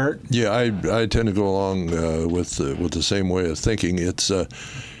think, Kurt? Yeah, I tend to go along with the same way of thinking. It's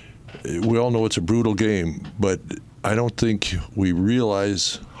we all know it's a brutal game, but I don't think we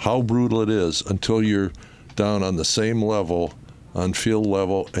realize how brutal it is until you're down on the same level, on field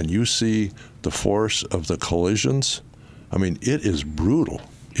level, and you see the force of the collisions. I mean, it is brutal.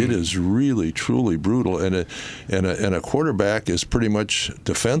 It is really, truly brutal, and a quarterback is pretty much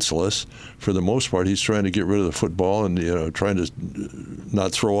defenseless for the most part. He's trying to get rid of the football and trying to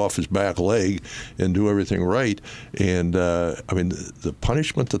not throw off his back leg and do everything right. And the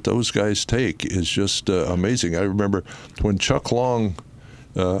punishment that those guys take is just amazing. I remember when Chuck Long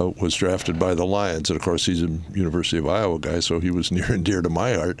was drafted by the Lions, and of course he's a University of Iowa guy, so he was near and dear to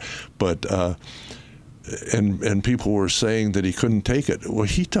my heart. But and people were saying that he couldn't take it. Well,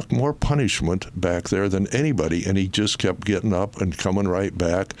 he took more punishment back there than anybody, and he just kept getting up and coming right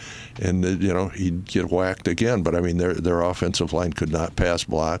back, and he'd get whacked again. But I mean, their offensive line could not pass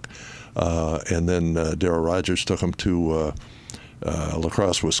block, and then Darryl Rogers took him to La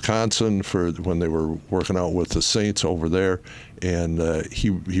Crosse, Wisconsin, for when they were working out with the Saints over there, and he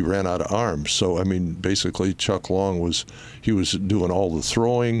ran out of arms. So I mean, basically, Chuck Long was doing all the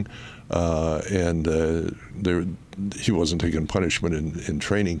throwing. And he wasn't taking punishment in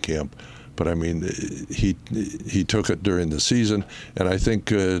training camp, but I mean, he took it during the season, and I think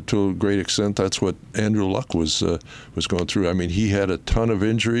to a great extent that's what Andrew Luck was going through. I mean, he had a ton of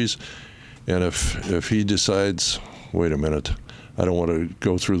injuries, and if he decides, wait a minute, I don't want to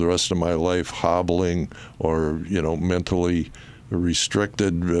go through the rest of my life hobbling or mentally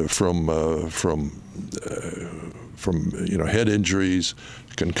restricted from head injuries,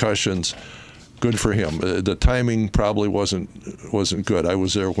 concussions. Good for him. The timing probably wasn't good. I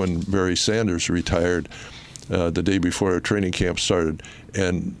was there when Barry Sanders retired the day before our training camp started,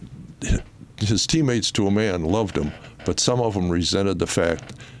 and his teammates to a man loved him, but some of them resented the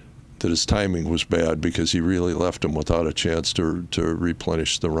fact that his timing was bad because he really left them without a chance to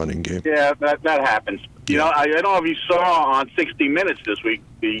replenish the running game. Yeah, that happens. I don't know if you saw on 60 Minutes this week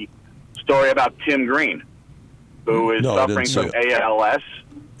the story about Tim Green, who is suffering from ALS.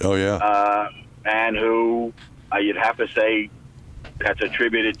 Oh, yeah. And who you'd have to say that's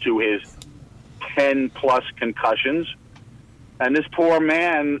attributed to his 10-plus concussions. And this poor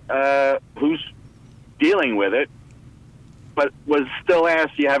man who's dealing with it, but was still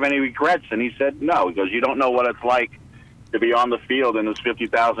asked, do you have any regrets? And he said no. He goes, you don't know what it's like to be on the field and there's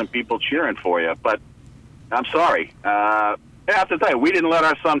 50,000 people cheering for you. But I'm sorry. I have to tell you, we didn't let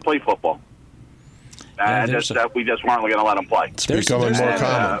our son play football. We just weren't going to let him play. It's becoming more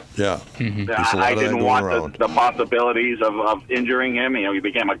common. Mm-hmm. I didn't want the possibilities of injuring him. He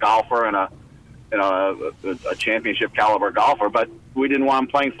became a golfer and a championship caliber golfer, but we didn't want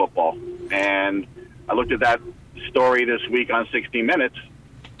him playing football. And I looked at that story this week on 60 Minutes,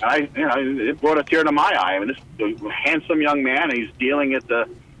 and it brought a tear to my eye. I mean, this handsome young man, he's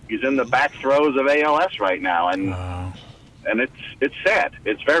he's in the back throes of ALS right now, and. Wow. And it's sad.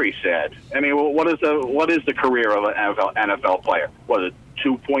 It's very sad. I mean, what is the career of an NFL player? Was it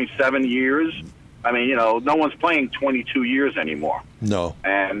 2.7 years? I mean, no one's playing 22 years anymore. No.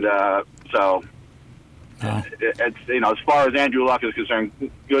 And so, it's as far as Andrew Luck is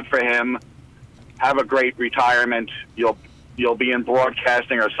concerned, good for him. Have a great retirement. You'll be in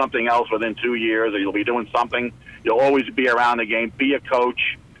broadcasting or something else within 2 years, or you'll be doing something. You'll always be around the game. Be a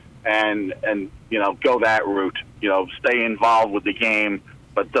coach, and go that route. Stay involved with the game,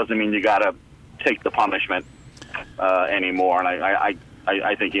 but doesn't mean you got to take the punishment anymore. And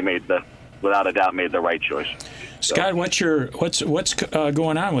I think he without a doubt, made the right choice. Scott, what's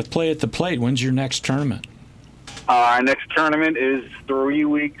going on with Play at the Plate? When's your next tournament? Our next tournament is 3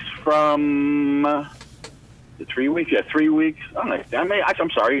 weeks from. 3 weeks? Yeah, 3 weeks. I'm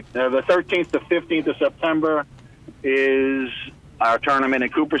sorry. The 13th to 15th of September is our tournament in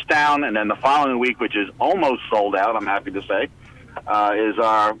Cooperstown, and then the following week, which is almost sold out, I'm happy to say, is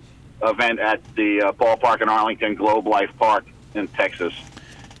our event at the ballpark in Arlington, Globe Life Park in Texas.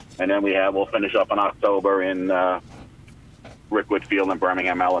 And then we'll finish up in October in Rickwood Field in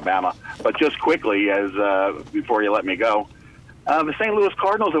Birmingham, Alabama. But just quickly, before you let me go, The St. Louis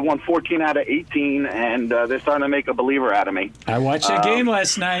Cardinals have won 14 out of 18, and they're starting to make a believer out of me. I watched that game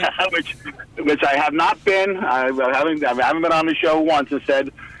last night. which I have not been. I haven't been on the show once and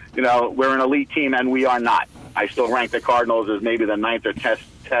said, we're an elite team, and we are not. I still rank the Cardinals as maybe the 9th or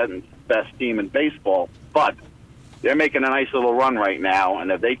 10th best team in baseball, but they're making a nice little run right now,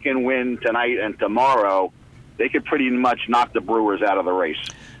 and if they can win tonight and tomorrow, they could pretty much knock the Brewers out of the race.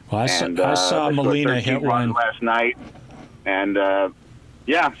 Well, I saw Molina hit one last night, and so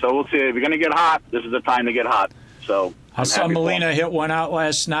we'll see. If you're going to get hot, this is the time to get hot. So I saw Molina hit one out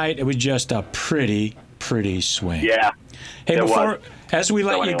last night. It was just a pretty swing. Yeah. Hey, as we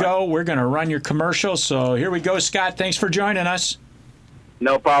let you go, we're going to run your commercial. So here we go, Scott. Thanks for joining us.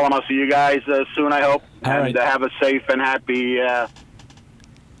 No problem. I'll see you guys soon, I hope. All right. Have a safe and happy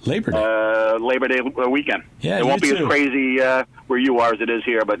Labor Day weekend. Yeah, it won't be too. as crazy where you are as it is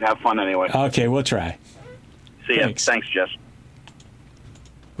here, but have fun anyway. Okay, we'll try. See ya. Thanks, Jess.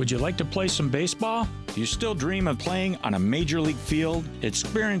 Would you like to play some baseball? Do you still dream of playing on a major league field,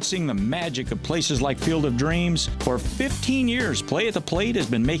 experiencing the magic of places like Field of Dreams? For 15 years, Play at the Plate has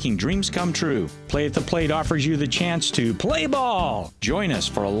been making dreams come true. Play at the Plate offers you the chance to play ball. Join us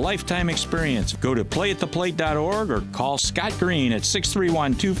for a lifetime experience. Go to playattheplate.org or call Scott Green at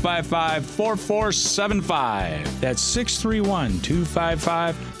 631-255-4475. That's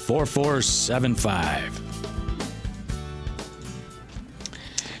 631-255-4475.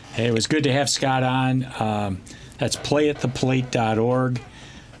 Hey, it was good to have Scott on. That's playattheplate.org.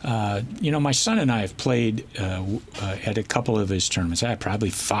 My son and I have played at a couple of his tournaments. I have probably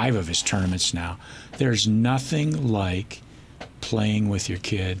 5 of his tournaments now. There's nothing like playing with your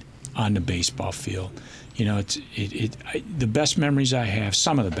kid on the baseball field. The best memories I have,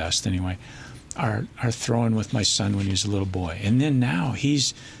 some of the best anyway, are throwing with my son when he was a little boy. And then now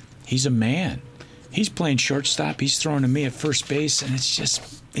he's a man. He's playing shortstop. He's throwing to me at first base, and it's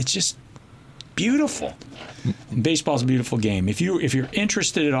just beautiful. And baseball's a beautiful game. If you're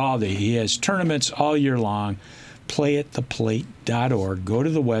interested at all, he has tournaments all year long. Playattheplate.org. Go to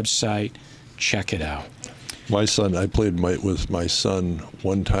the website, check it out. I played with my son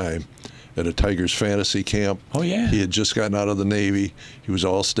one time at a Tigers fantasy camp. Oh, yeah. He had just gotten out of the Navy. He was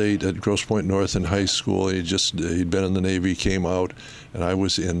All-State at Grosse Pointe North in high school. He'd been in the Navy, came out, and I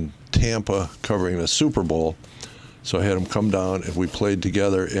was in Tampa covering a Super Bowl. So I had him come down, and we played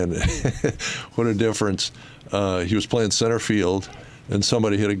together, and what a difference. He was playing center field, and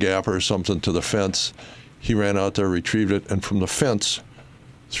somebody hit a gapper or something to the fence. He ran out there, retrieved it, and from the fence,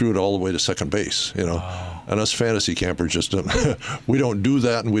 threw it all the way to second base, Wow. And us fantasy campers just we don't do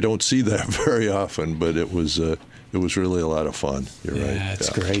that, and we don't see that very often, but it was really a lot of fun. You're right. Yeah, it's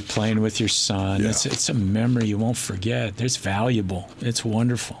great playing with your son. Yeah. It's a memory you won't forget. It's valuable. It's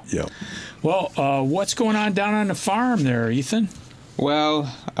wonderful. Yeah. Well, what's going on down on the farm there, Ethan?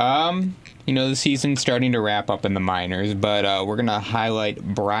 Well, the season's starting to wrap up in the minors, but we're going to highlight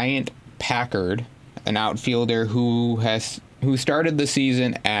Bryant Packard, an outfielder who started the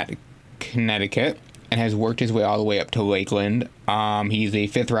season at Connecticut and has worked his way all the way up to Lakeland. He's a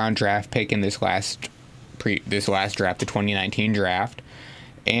 5th-round draft pick in this last draft, the 2019 draft,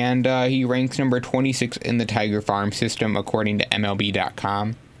 and he ranks number 26 in the Tiger Farm system according to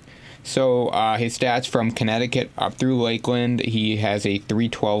MLB.com. So his stats from Connecticut up through Lakeland, he has a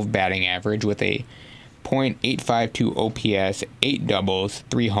 .312 batting average with a .852 OPS, 8 doubles,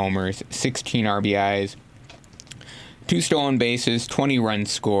 3 homers, 16 RBIs, 2 stolen bases, 20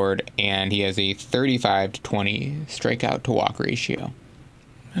 runs scored, and he has a 35-20 strikeout to walk ratio.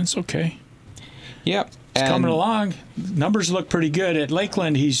 That's okay. Yep. It's coming along. Numbers look pretty good. At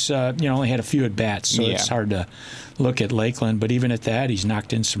Lakeland, he's only had a few at-bats, so it's hard to look at Lakeland. But even at that, he's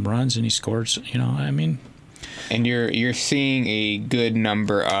knocked in some runs and he scored, And you're seeing a good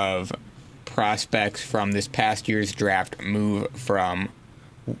number of prospects from this past year's draft move from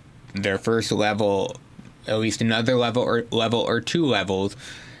their first level, at least another level or 2 levels,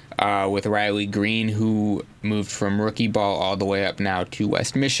 with Riley Green, who moved from rookie ball all the way up now to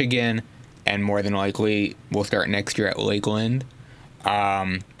West Michigan, and more than likely will start next year at Lakeland.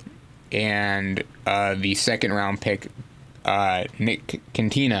 And the 2nd-round pick, Nick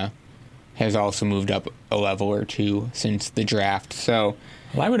Cantina, has also moved up a level or 2 since the draft. So,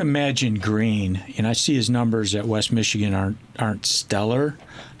 I would imagine Green, and I see his numbers at West Michigan aren't stellar.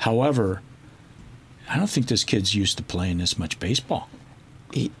 However, I don't think this kid's used to playing this much baseball.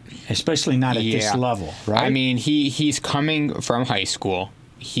 Especially not at this level, right? I mean, he's coming from high school.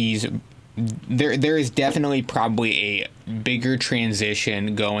 There is definitely probably a bigger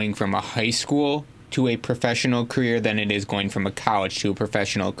transition going from a high school to a professional career than it is going from a college to a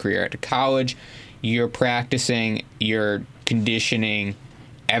professional career. At college, you're practicing, you're conditioning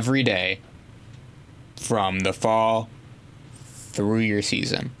every day from the fall through your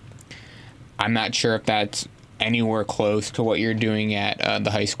season. I'm not sure if that's anywhere close to what you're doing at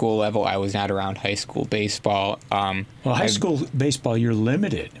the high school level. I was not around high school baseball. High school baseball, you're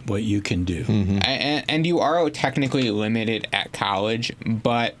limited what you can do. Mm-hmm. And you are technically limited at college,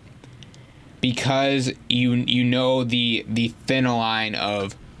 but because you know the thin line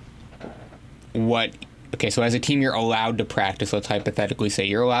of what... Okay, so as a team, you're allowed to practice. Let's hypothetically say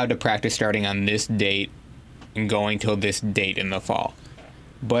you're allowed to practice starting on this date and going till this date in the fall.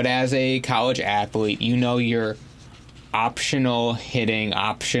 But as a college athlete, you know your optional hitting,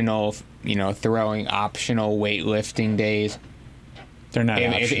 optional, throwing, optional weightlifting days. They're not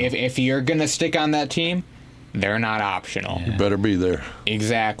optional. If you're going to stick on that team, they're not optional. You better be there.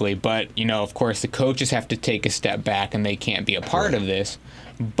 Exactly. But, of course, the coaches have to take a step back and they can't be a part of this.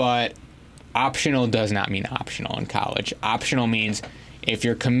 But optional does not mean optional in college. Optional means if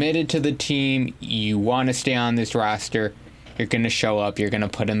you're committed to the team, you want to stay on this roster, you're going to show up, you're going to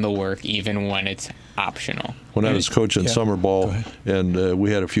put in the work even when it's optional. When I was coaching summer ball, and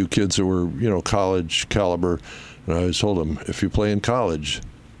we had a few kids that were, college caliber, and I always told them, if you play in college,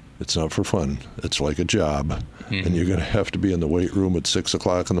 it's not for fun. It's like a job. Mm-hmm. And you're going to have to be in the weight room at 6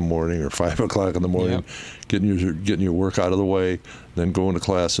 o'clock in the morning or 5 o'clock in the morning, getting your work out of the way, then going to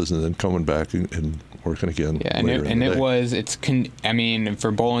classes, and then coming back and working again. Yeah,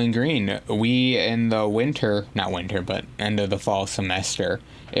 for Bowling Green, we in the end of the fall semester,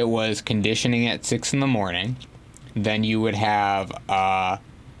 it was conditioning at 6 in the morning. Then you would have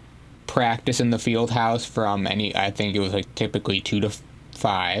practice in the field house from I think it was typically 2 to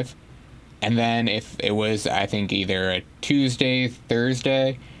 5. And then if it was, I think, either a Tuesday,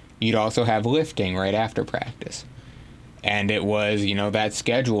 Thursday, you'd also have lifting right after practice. And it was, that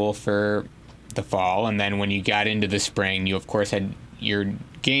schedule for the fall. And then when you got into the spring, you, of course, had your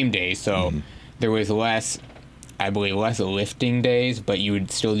game days. So there was less lifting days, but you would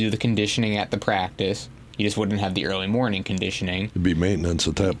still do the conditioning at the practice. You just wouldn't have the early morning conditioning. It'd be maintenance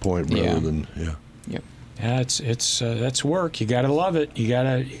at that point rather than, Yep. Yeah, that's work. You gotta love it. You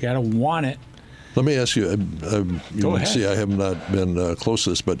gotta want it. Let me ask you. Go ahead. See, I have not been close to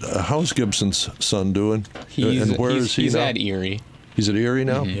this, but how's Gibson's son doing? He's now? at Erie. He's at Erie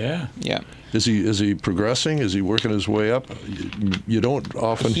now. Yeah. Yeah. Is he progressing? Is he working his way up? You don't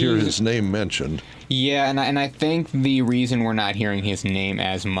often hear his name mentioned. Yeah, and I think the reason we're not hearing his name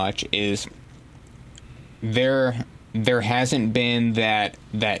as much is there hasn't been that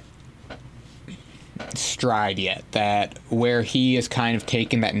stride yet, that where he has kind of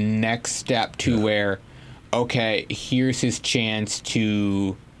taken that next step to where, okay, here's his chance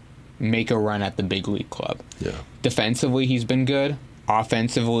to make a run at the big league club. Yeah. Defensively, he's been good.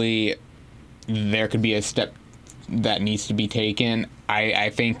 Offensively, there could be a step that needs to be taken. I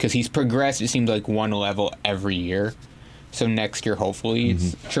think because he's progressed, it seems like one level every year. So next year, hopefully,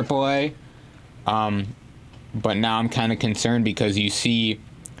 it's AAA. But now I'm kind of concerned because you see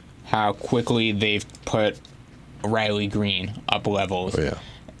how quickly they've put Riley Green up levels. Oh, yeah.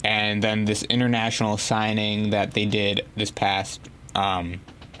 And then this international signing that they did this past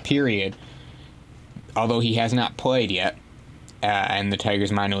period, although he has not played yet in the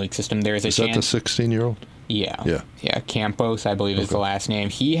Tigers minor league system, there is a chance... Is that the 16-year-old? Yeah. Campos, I believe, is the last name.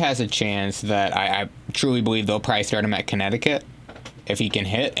 He has a chance that I truly believe they'll probably start him at Connecticut. If he can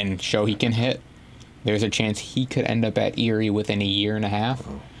hit and show he can hit, there's a chance he could end up at Erie within a year and a half.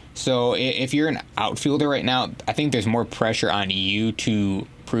 Oh. So if you're an outfielder right now, I think there's more pressure on you to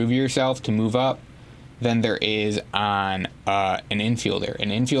prove yourself, to move up, than there is on an infielder. An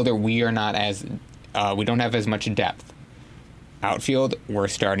infielder, we don't have as much depth. Outfield, we're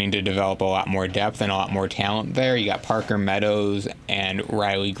starting to develop a lot more depth and a lot more talent there. You got Parker Meadows and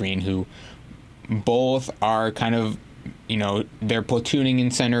Riley Green, who both are kind of, they're platooning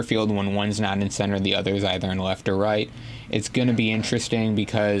in center field. When one's not in center, the other's either in left or right. It's going to be interesting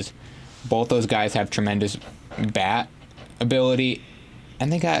because both those guys have tremendous bat ability,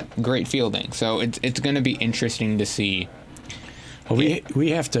 and they got great fielding. So it's going to be interesting to see. Well,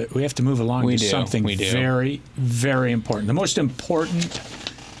 we have to move along to something very, very important. The most important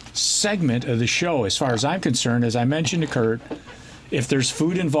segment of the show, as far as I'm concerned, as I mentioned to Kurt, if there's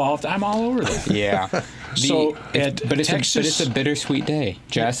food involved, I'm all over that. Yeah. It's a bittersweet day,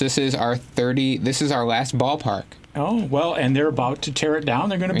 Jess. This is our last ballpark. Oh, well, and they're about to tear it down.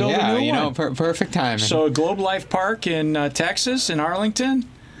 They're going to build a new one. Perfect timing. So Globe Life Park in Texas, in Arlington,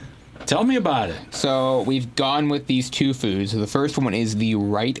 Tell me about it. So we've gone with these two foods. The first one is the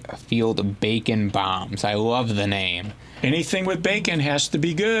Right Field Bacon Bombs. I love the name. Anything with bacon has to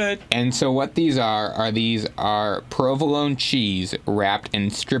be good. And so what these are provolone cheese wrapped in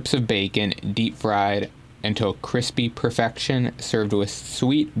strips of bacon, deep fried until crispy perfection, served with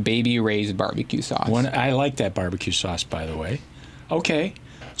sweet Baby Ray's barbecue sauce. I like that barbecue sauce, by the way. Okay,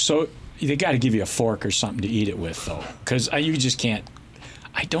 so they got to give you a fork or something to eat it with, though, because you just can't.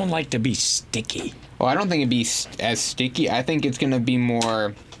 I don't like to be sticky. Well, I don't think it'd be as sticky. I think it's going to be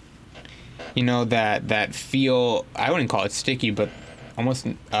more, that feel, I wouldn't call it sticky, but almost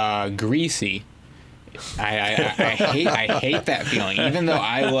greasy. I hate that feeling. Even though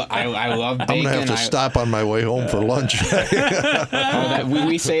I love bacon. I'm going to have to stop on my way home for lunch.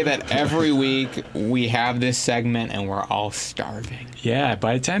 We say that every week we have this segment and we're all starving. Yeah,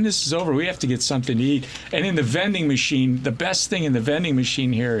 by the time this is over, we have to get something to eat. And in the vending machine, the best thing in the vending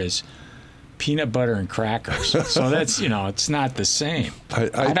machine here is peanut butter and crackers. So that's, it's not the same.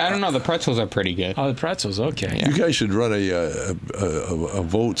 I don't know. The pretzels are pretty good. Oh, the pretzels, okay. Yeah. You guys should run a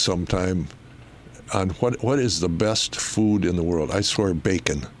vote sometime on what is the best food in the world. I swear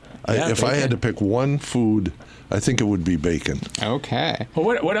bacon. If I had to pick one food, I think it would be bacon. Okay.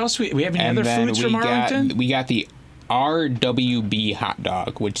 Well, what else? We have any other foods from Arlington? We got the RWB hot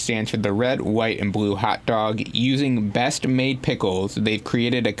dog, which stands for the red, white, and blue hot dog. Using best made pickles, they've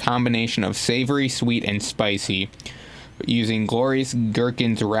created a combination of savory, sweet, and spicy. Using Glorious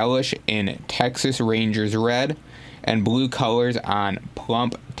Gherkin's relish in Texas Rangers red and blue colors on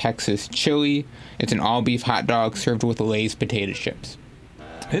plump Texas chili. It's an all-beef hot dog served with Lay's potato chips.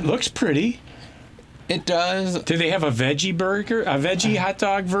 It looks pretty. It does. Do they have a veggie burger, a veggie hot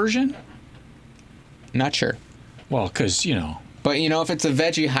dog version? Not sure. Well, because, But, if it's a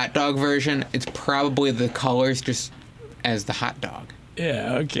veggie hot dog version, it's probably the colors just as the hot dog.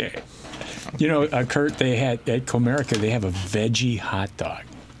 Yeah, okay. Kurt, they had, at Comerica, they have a veggie hot dog.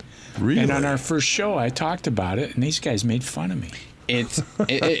 Really? And on our first show, I talked about it, and these guys made fun of me.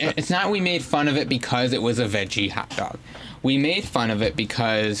 It's not we made fun of it because it was a veggie hot dog. We made fun of it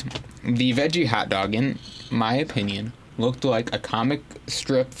because the veggie hot dog, in my opinion, looked like a comic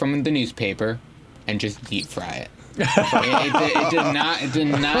strip from the newspaper and just deep fry it. It did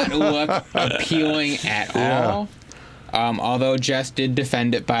not look appealing at all. Although Jess did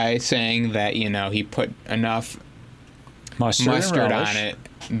defend it by saying that, he put enough mustard on it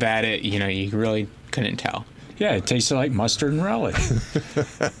that it, you really couldn't tell. Yeah, it tasted like mustard and relish.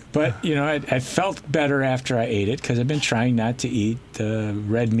 But, I felt better after I ate it because I've been trying not to eat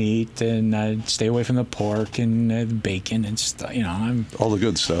red meat and stay away from the pork and bacon and stuff. I'm all the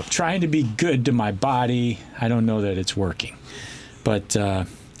good stuff. Trying to be good to my body. I don't know that it's working. But, they're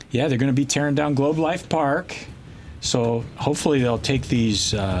going to be tearing down Globe Life Park. So hopefully they'll take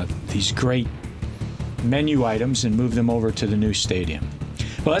these great menu items and move them over to the new stadium.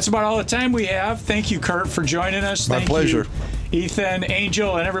 Well, that's about all the time we have. Thank you, Kurt, for joining us. My pleasure. You, Ethan,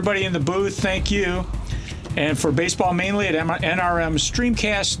 Angel, and everybody in the booth, thank you. And for Baseball Mainly at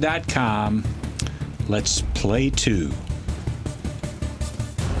NRMStreamcast.com, let's play two.